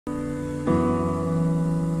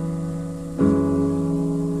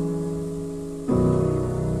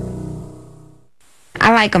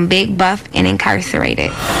like I'm big, buff, and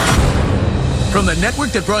incarcerated. From the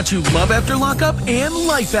network that brought you Love After Lockup and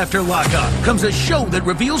Life After Lockup comes a show that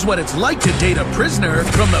reveals what it's like to date a prisoner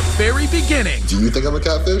from the very beginning. Do you think I'm a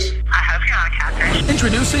catfish? I hope you're not a catfish.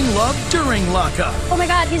 Introducing Love During Lockup. Oh my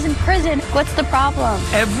God, he's in prison. What's the problem?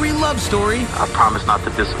 Every love story, I promise not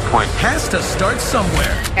to disappoint, has to start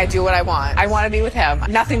somewhere. I do what I want. I want to be with him.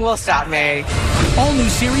 Nothing will stop me. All new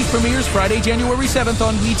series premieres Friday, January 7th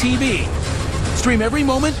on WeTV. Stream every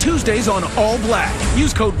moment Tuesdays on All Black.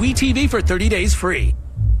 Use code WeTV for 30 days free.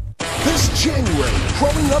 This January,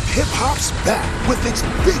 Growing Up Hip Hop's back with its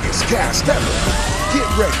biggest cast ever.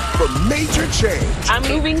 Get ready for major change. I'm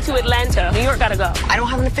moving to Atlanta. New York gotta go. I don't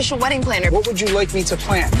have an official wedding planner. What would you like me to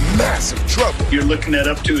plan? Massive trouble. You're looking at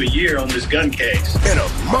up to a year on this gun case. And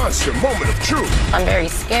a monster moment of truth. I'm very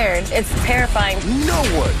scared. It's terrifying. No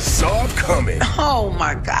one saw coming. Oh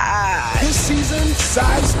my God. This season,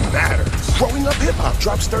 size matters. Growing Up Hip Hop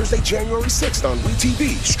drops Thursday, January 6th on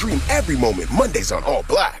WeTV. Stream every moment Mondays on All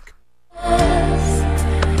Black.